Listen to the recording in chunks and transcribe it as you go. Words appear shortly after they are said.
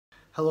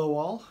Hello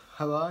all,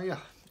 how are you?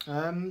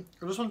 I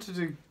just wanted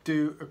to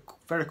do a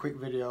very quick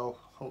video,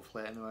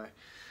 hopefully anyway.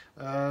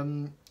 A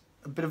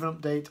bit of an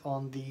update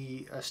on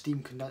the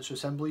Steam Condenser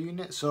assembly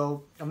unit.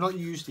 So I've not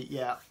used it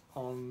yet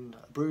on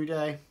brew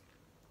day,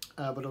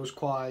 but I was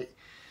quite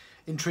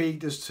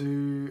intrigued as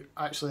to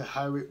actually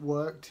how it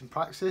worked in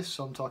practice.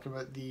 So I'm talking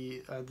about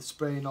the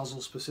spray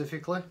nozzle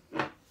specifically.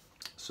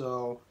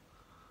 So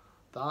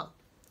the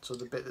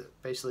bit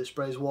that basically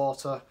sprays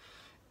water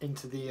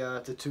into the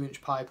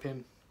 2-inch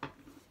piping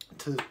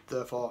to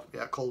therefore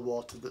cold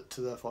water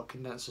to therefore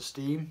condense the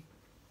steam.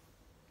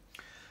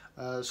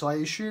 So I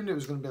assumed it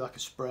was going to be like a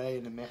spray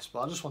and a mist,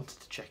 but I just wanted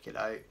to check it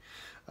out,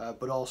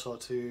 but also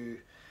to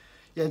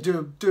do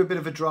a bit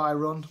of a dry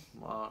run.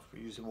 Well, if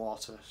we're using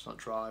water, it's not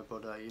dry,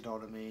 but you know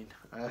what I mean.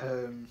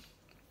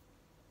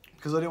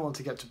 Because I didn't want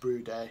to get to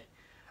brew day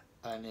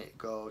and it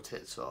go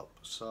tits up.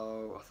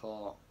 So I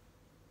thought,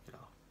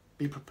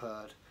 be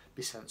prepared,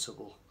 be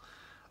sensible,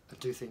 and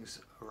do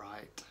things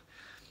right.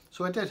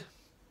 So I did.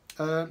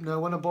 Now,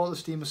 when I bought the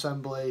Steam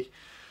assembly,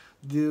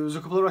 there was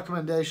a couple of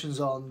recommendations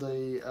on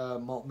the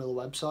Malt Mill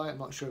website. I'm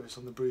not sure if it's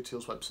on the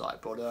BrewTools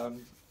website, but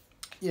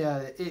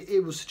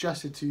it was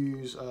suggested to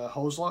use a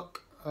hose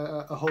lock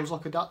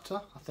adapter.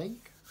 I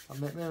think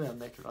maybe I'm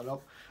making that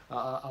up.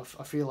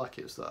 I feel like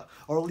it's there,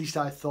 or at least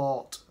I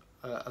thought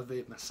of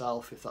it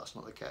myself. If that's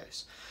not the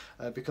case,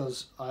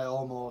 because I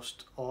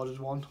almost ordered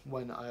one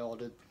when I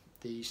ordered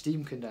the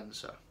Steam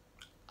Condenser,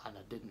 and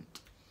I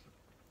didn't.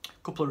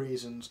 Couple of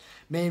reasons.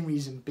 Main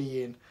reason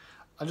being,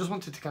 I just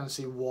wanted to kind of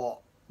see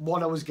what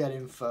I was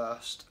getting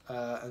first,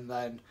 and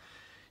then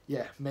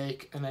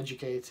make an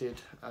educated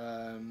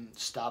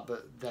stab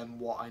at then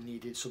what I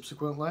needed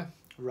subsequently,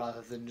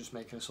 rather than just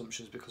making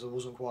assumptions, because I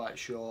wasn't quite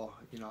sure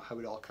how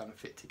it all kind of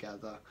fit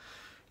together,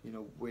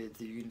 with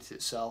the unit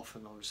itself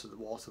and obviously the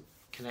water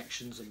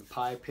connections and the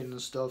piping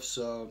and stuff.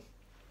 So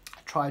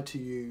I tried to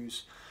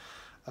use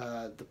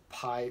the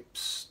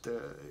pipes,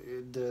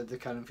 the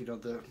kind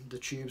of the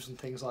tubes and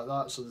things like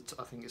that. So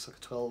I think it's like a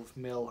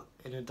 12mm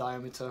inner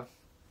diameter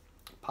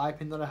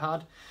piping that I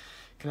had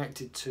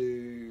connected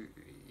to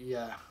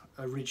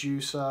a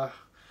reducer,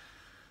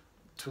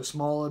 to a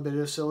smaller bit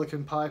of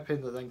silicone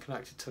piping that then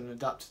connected to an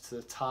adapter to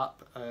the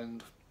tap,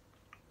 and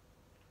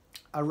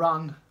I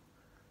ran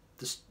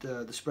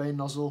the spray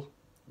nozzle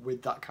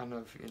with that kind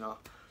of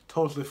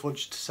totally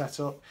fudged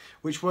setup,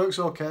 which works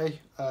okay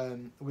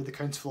with the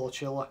counterflow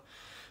chiller,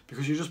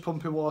 because you're just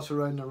pumping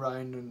water around and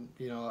around and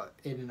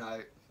in and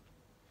out,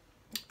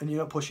 and you're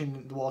not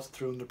pushing the water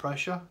through under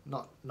pressure,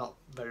 not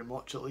very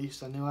much at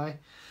least anyway.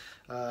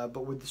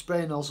 But with the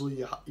spray nozzle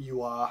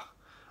you are,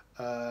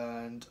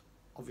 and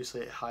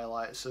obviously it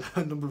highlights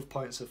a number of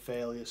points of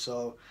failure.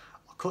 So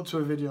I'll cut to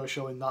a video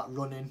showing that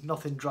running,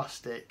 nothing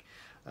drastic,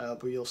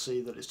 but you'll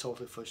see that it's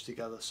totally fudged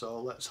together. So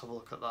let's have a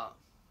look at that.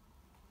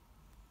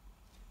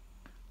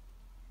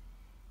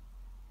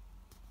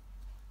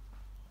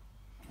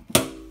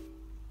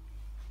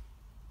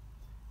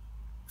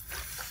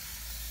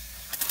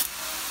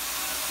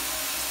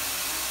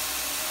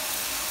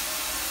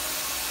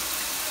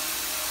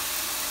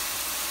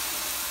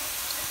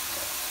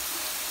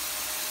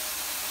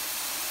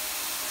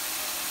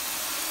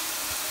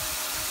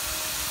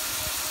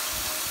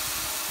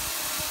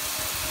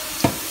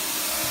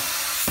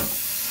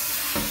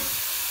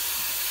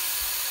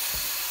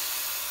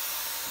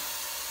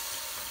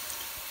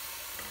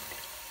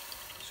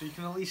 So you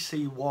can at least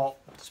see what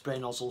the spray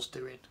nozzle's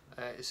doing.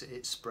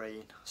 It's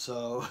spraying.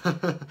 So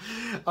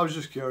I was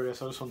just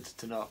curious. I just wanted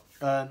to know.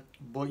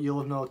 But you'll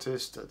have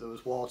noticed that there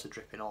was water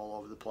dripping all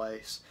over the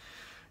place.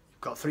 You've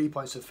got 3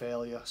 points of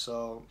failure.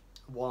 So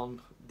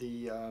one,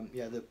 the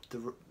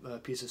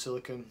piece of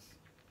silicone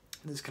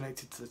that's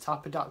connected to the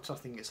tap adapter. I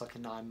think it's like a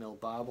 9mm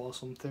barb or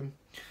something.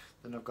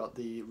 Then I've got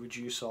the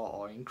reducer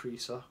or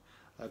increaser,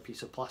 a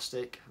piece of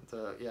plastic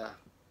that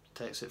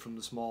takes it from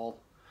the small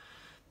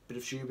bit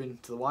of tubing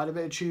to the wider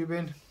bit of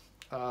tubing.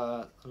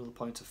 Another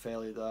point of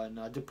failure there, and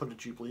I did put a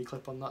Jubilee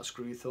clip on that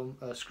screw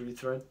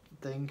thread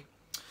thing,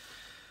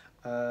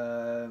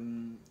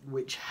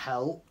 which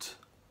helped,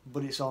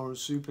 but it's on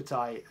super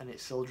tight and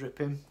it's still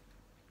dripping.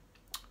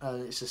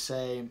 And it's the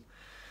same,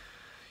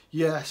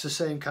 it's the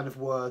same kind of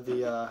where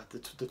the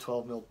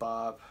 12mm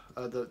barb,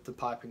 the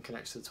piping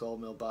connects to the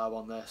 12mm barb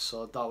on this.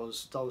 So that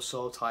was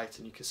so tight,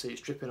 and you can see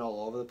it's dripping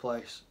all over the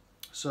place.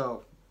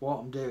 So what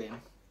I'm doing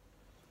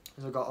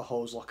is I've got a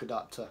hose lock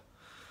adapter,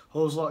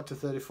 hose lock to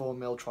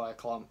 34mm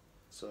tri-clamp.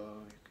 So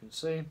you can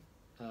see,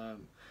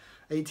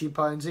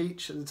 £18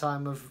 each at the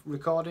time of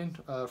recording,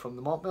 from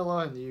the Malt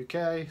Miller in the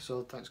UK.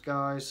 So thanks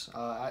guys.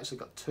 I actually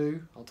got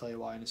two. I'll tell you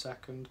why in a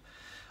second.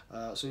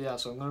 So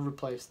I'm going to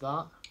replace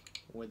that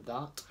with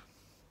that.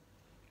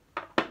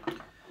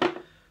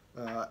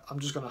 I'm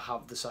just going to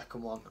have the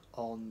second one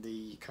on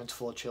the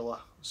counterflow chiller,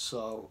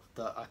 so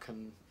that I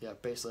can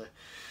basically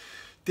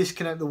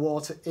disconnect the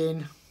water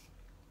in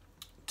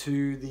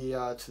to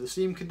the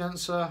steam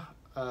condenser.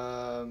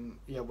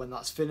 When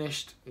that's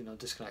finished,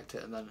 disconnect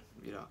it, and then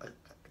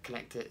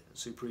connect it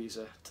super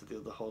easy to the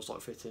other hose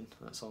lock fitting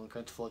that's on the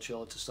counterflow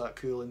chiller to start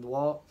cooling the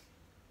water.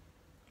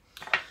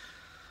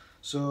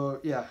 So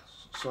yeah,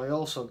 so I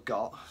also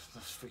got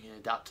there's freaking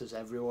adapters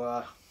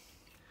everywhere.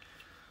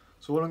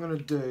 So what I'm going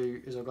to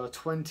do is I've got a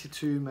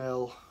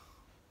 22mm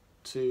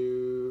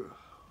to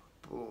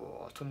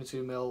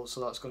 22mm,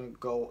 so that's going to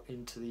go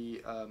into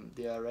the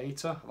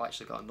aerator. I've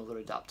actually got another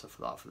adapter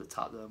for that, for the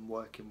tap that I'm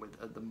working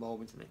with at the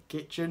moment in the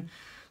kitchen.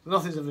 So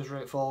nothing's ever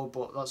straightforward,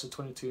 but that's a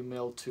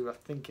 22mm to, I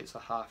think it's a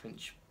 1/2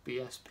 inch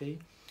BSP,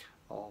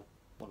 or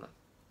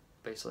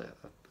basically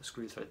a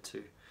screw thread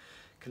to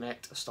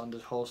connect a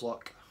standard hose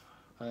lock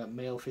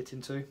female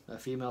fitting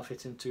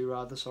to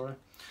rather, sorry.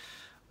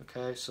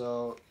 Okay,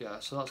 so yeah,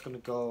 so that's going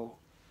to go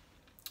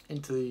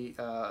into the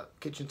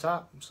kitchen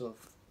tap, so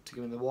to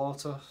give me the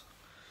water.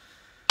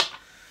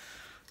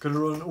 Going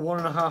to run a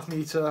 1.5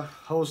 metre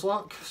hose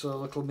lock, so a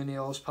little mini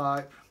hose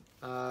pipe.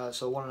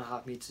 So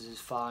 1.5 meters is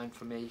fine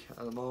for me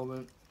at the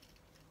moment.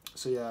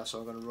 So yeah, so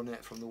I'm going to run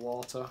it from the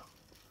water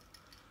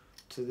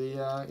to the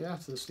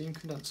to the steam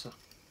condenser.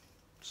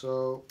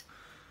 So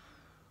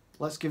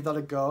let's give that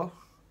a go,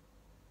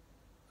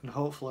 and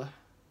hopefully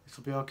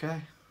it'll be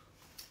okay.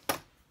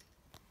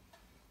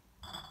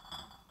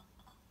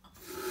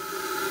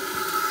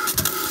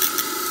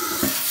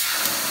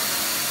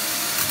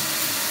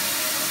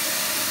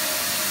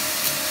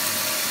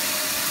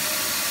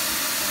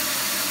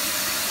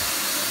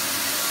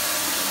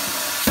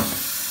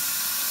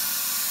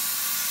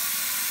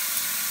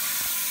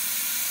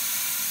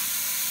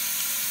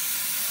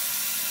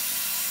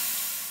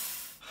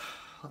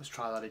 Let's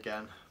try that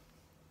again.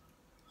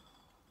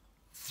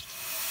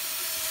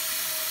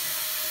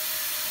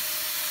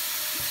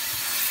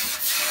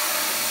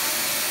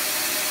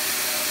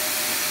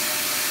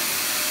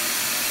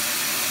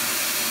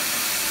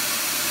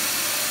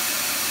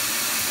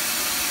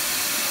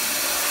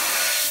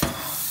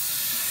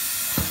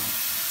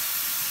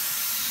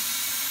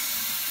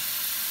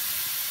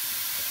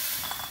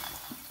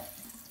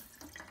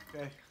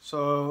 Okay,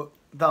 so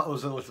that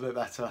was a little bit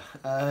better.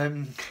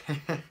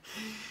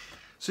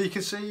 So you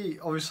can see,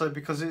 obviously,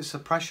 because it's a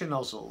pressure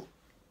nozzle,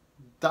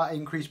 that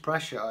increased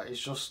pressure is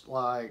just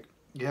like,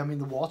 yeah, I mean,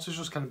 the water's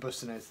just kind of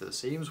bursting out of the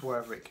seams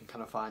wherever it can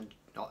kind of find,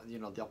 you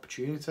know, the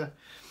opportunity.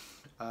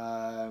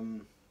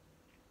 So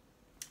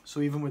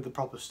even with the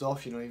proper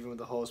stuff, you know, even with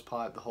the hose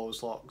pipe, the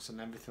hose locks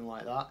and everything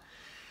like that,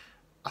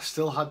 I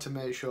still had to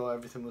make sure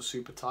everything was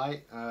super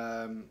tight.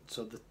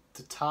 So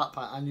the tap,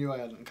 I knew I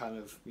hadn't kind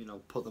of, you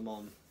know, put them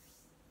on,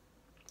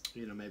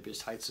 you know, maybe as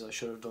tight as I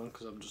should have done,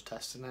 because I'm just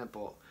testing it.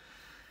 But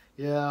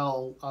yeah,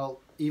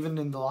 I'll even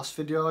in the last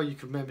video you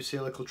could maybe see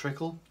a little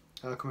trickle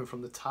coming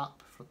from the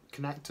tap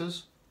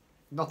connectors.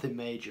 Nothing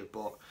major,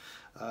 but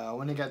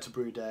when I get to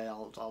brew day,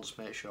 I'll just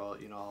make sure,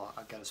 you know,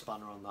 I get a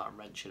spanner on that and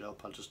wrench it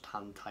up. I just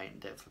hand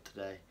tightened it for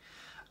today.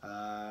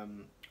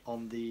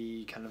 On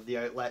the kind of the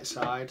outlet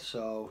side,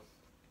 so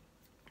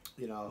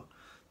you know,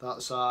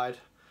 that side,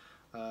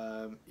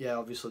 yeah,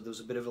 obviously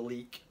there's a bit of a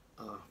leak,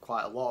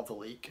 quite a lot of a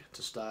leak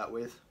to start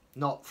with.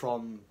 Not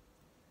from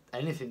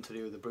anything to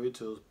do with the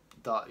BrewTools,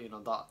 that, you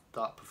know,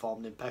 that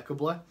performed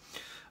impeccably,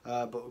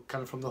 but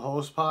kind of from the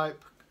hose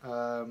pipe.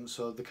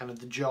 So the kind of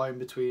the join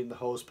between the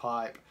hose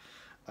pipe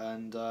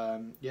and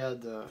yeah,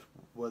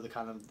 where the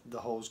kind of the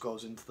hose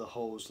goes into the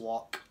hose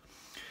lock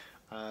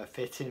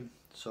fitting.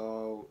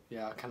 So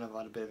yeah, I kind of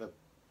had a bit of a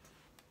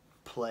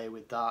play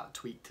with that,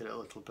 tweaked it a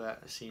little bit.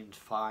 It seemed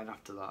fine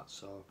after that.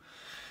 So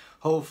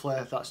hopefully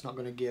that's not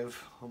going to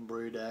give on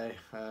brew day,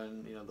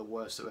 and you know, the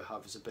worst that we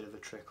have is a bit of a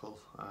trickle.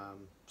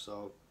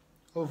 So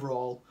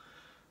overall,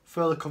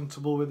 fairly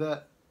comfortable with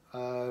it.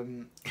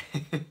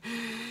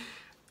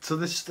 So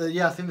this,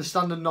 yeah, I think the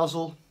standard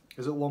nozzle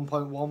is at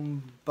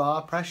 1.1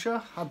 bar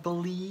pressure, I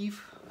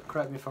believe.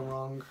 Correct me if I'm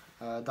wrong.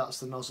 That's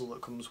the nozzle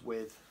that comes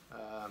with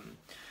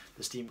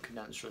the steam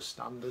condenser as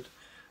standard.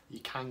 You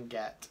can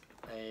get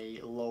a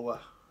lower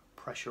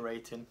pressure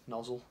rating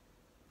nozzle,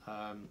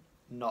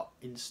 not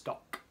in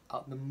stock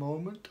at the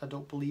moment, I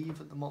don't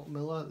believe, at the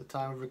Multimiller at the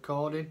time of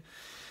recording.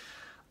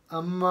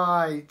 I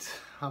might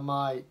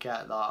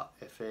get that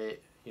if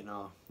it, you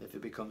know, if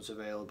it becomes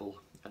available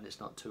and it's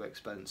not too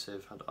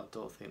expensive. I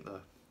don't think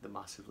they're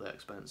massively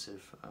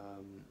expensive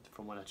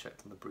from when I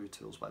checked on the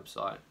BrewTools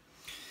website.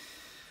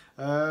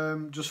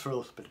 Just for a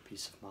little bit of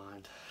peace of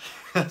mind,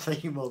 I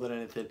think, more than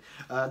anything.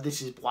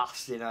 This is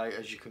blasting out,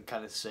 as you can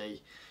kind of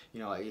see. You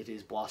know, it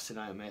is blasting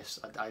out mist.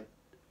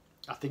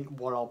 I think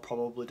what I'll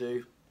probably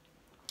do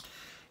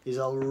is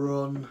I'll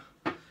run,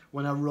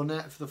 when I run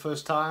it for the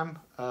first time,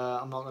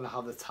 I'm not going to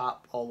have the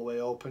tap all the way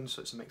open,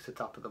 so it's a mixer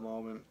tap at the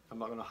moment. I'm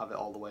not going to have it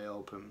all the way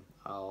open.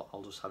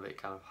 I'll just have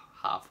it kind of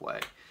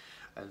halfway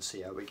and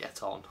see how we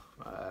get on.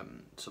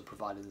 So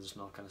providing there's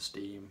no kind of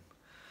steam,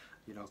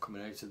 you know,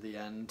 coming out at the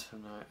end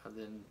and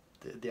then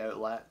the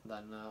outlet,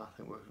 then I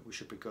think we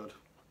should be good.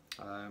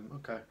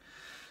 Okay,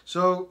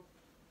 so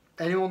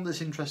anyone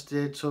that's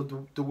interested,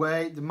 so the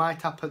way my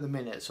tap at the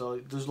minute, so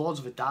there's loads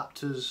of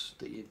adapters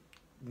that you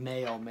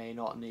may or may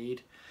not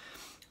need.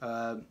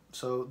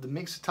 So the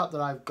mixer tap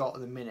that I've got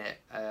at the minute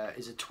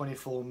is a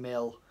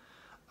 24mm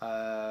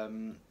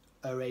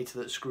aerator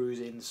that screws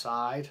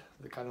inside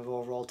the kind of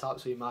overall tap,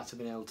 so you might have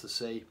been able to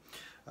see.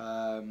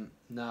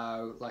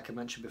 Now, like I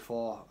mentioned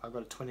before, I've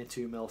got a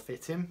 22mm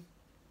fitting.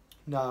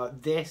 Now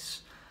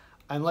this,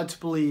 I'm led to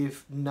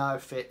believe, now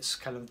fits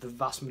kind of the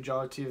vast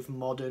majority of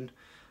modern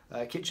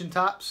kitchen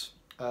taps,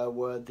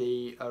 where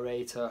the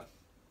aerator,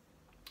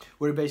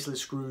 where it basically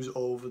screws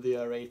over the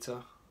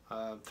aerator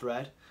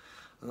thread,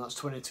 and that's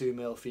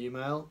 22mm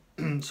female.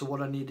 So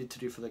what I needed to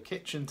do for the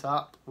kitchen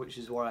tap, which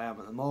is where I am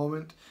at the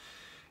moment,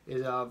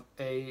 is have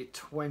a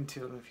 20,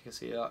 I don't know if you can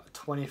see that,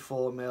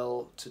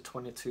 24mm to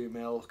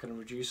 22mm kind of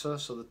reducer.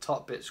 So the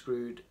top bit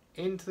screwed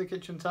into the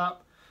kitchen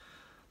tap,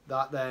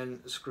 that then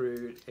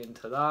screwed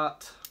into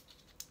that,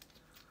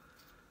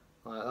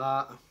 like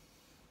that,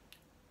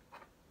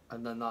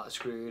 and then that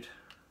screwed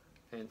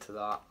into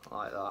that,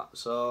 like that.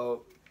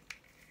 So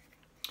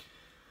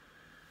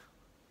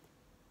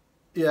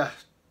yeah,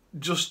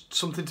 just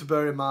something to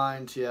bear in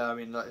mind. Yeah, I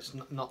mean, it's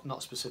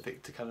not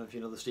specific to kind of, you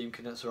know, the steam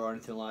condenser or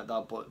anything like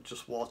that, but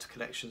just water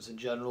connections in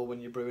general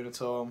when you're brewing at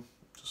home,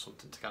 just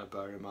something to kind of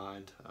bear in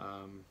mind.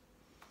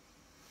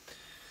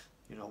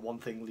 You know, one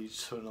thing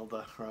leads to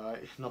another,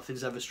 right?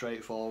 Nothing's ever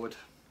straightforward.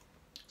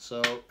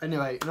 So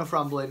anyway, enough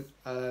rambling.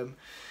 I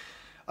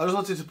just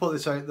wanted to put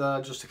this out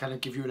there just to kind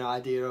of give you an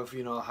idea of,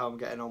 you know, how I'm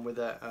getting on with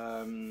it.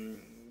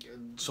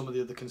 Some of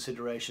the other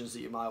considerations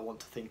that you might want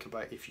to think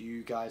about if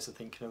you guys are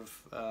thinking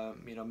of,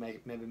 you know,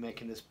 maybe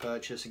making this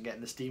purchase and getting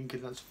the steam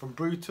condenser from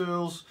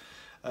BrewTools.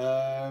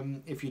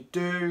 If you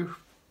do,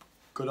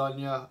 good on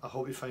you. I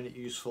hope you find it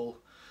useful.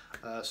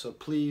 So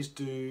please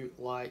do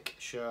like,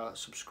 share,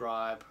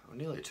 subscribe. We're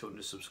nearly at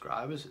 200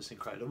 subscribers. It's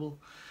incredible.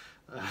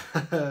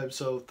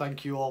 So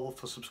thank you all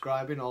for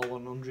subscribing, all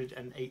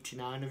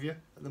 189 of you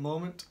at the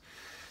moment.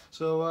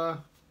 So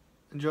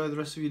enjoy the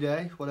rest of your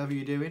day, whatever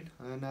you're doing,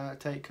 and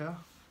take care.